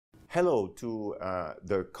Hello to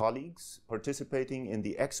the colleagues participating in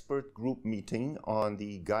the expert group meeting on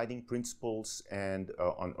the guiding principles and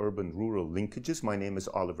on urban-rural linkages. My name is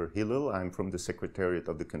Oliver Hillel. I'm from the Secretariat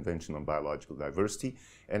of the Convention on Biological Diversity,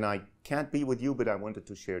 and I can't be with you, but I wanted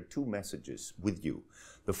to share two messages with you.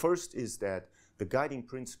 The first is that the guiding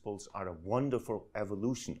principles are a wonderful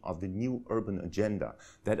evolution of the new urban agenda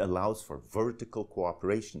that allows for vertical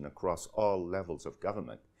cooperation across all levels of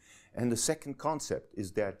government. And the second concept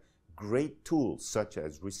is that great tools such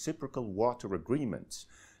as reciprocal water agreements,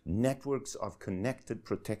 networks of connected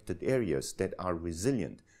protected areas that are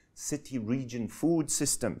resilient, city-region food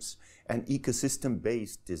systems, and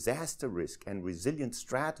ecosystem-based disaster risk and resilient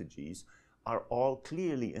strategies are all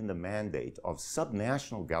clearly in the mandate of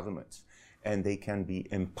subnational governments, and they can be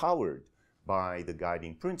empowered by the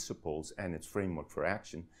guiding principles and its framework for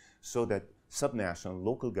action so that subnational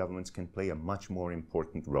local governments can play a much more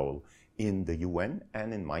important role in the UN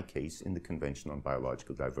and, in my case, in the Convention on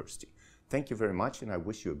Biological Diversity. Thank you very much, and I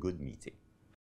wish you a good meeting.